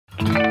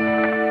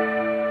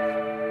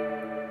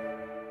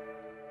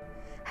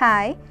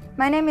Hi,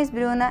 my name is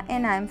Bruna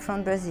and I'm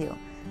from Brazil.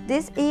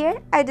 This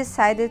year I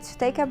decided to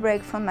take a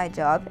break from my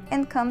job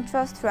and come to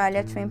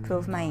Australia to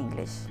improve my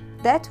English.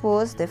 That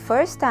was the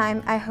first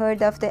time I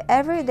heard of the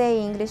Everyday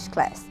English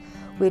class,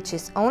 which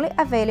is only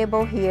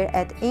available here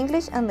at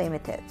English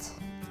Unlimited.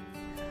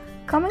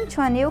 Coming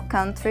to a new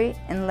country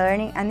and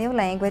learning a new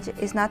language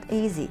is not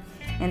easy,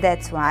 and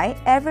that's why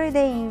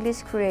Everyday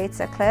English creates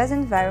a class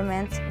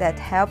environment that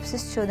helps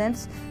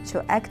students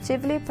to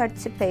actively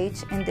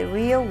participate in the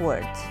real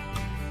world.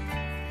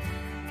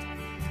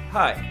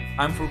 Hi,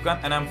 I'm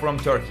Furkan and I'm from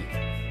Turkey.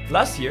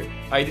 Last year,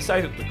 I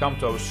decided to come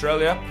to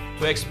Australia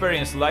to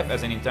experience life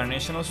as an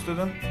international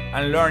student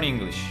and learn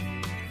English.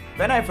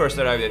 When I first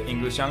arrived at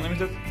English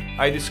Unlimited,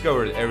 I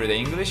discovered Everyday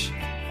English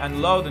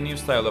and loved the new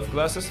style of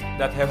classes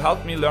that have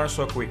helped me learn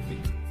so quickly.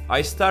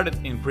 I started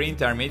in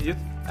pre-intermediate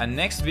and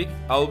next week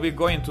I will be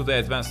going to the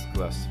advanced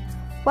class.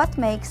 What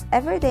makes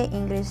Everyday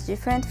English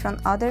different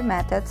from other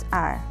methods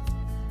are: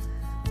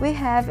 we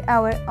have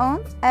our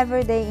own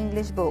Everyday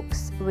English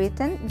books,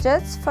 written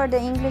just for the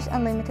English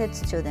Unlimited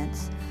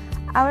students.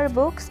 Our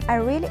books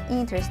are really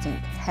interesting,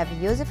 have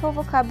useful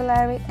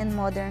vocabulary and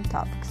modern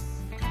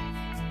topics.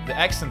 The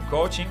accent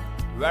coaching,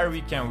 where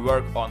we can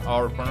work on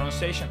our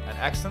pronunciation and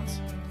accents,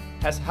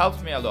 has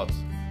helped me a lot.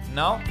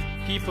 Now,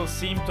 people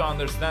seem to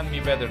understand me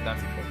better than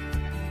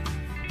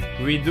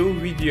before. We do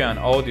video and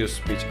audio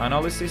speech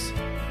analysis,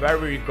 where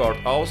we record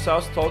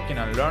ourselves talking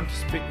and learn to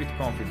speak with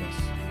confidence.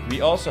 We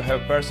also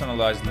have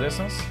personalized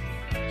lessons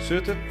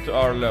suited to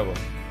our level.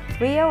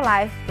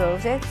 Real-life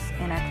projects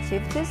and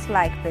activities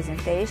like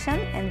presentation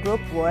and group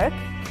work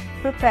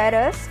prepare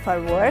us for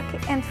work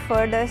and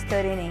further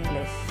studying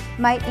English.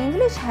 My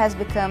English has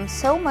become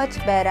so much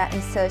better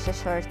in such a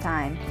short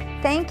time.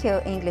 Thank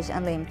you, English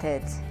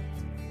Unlimited.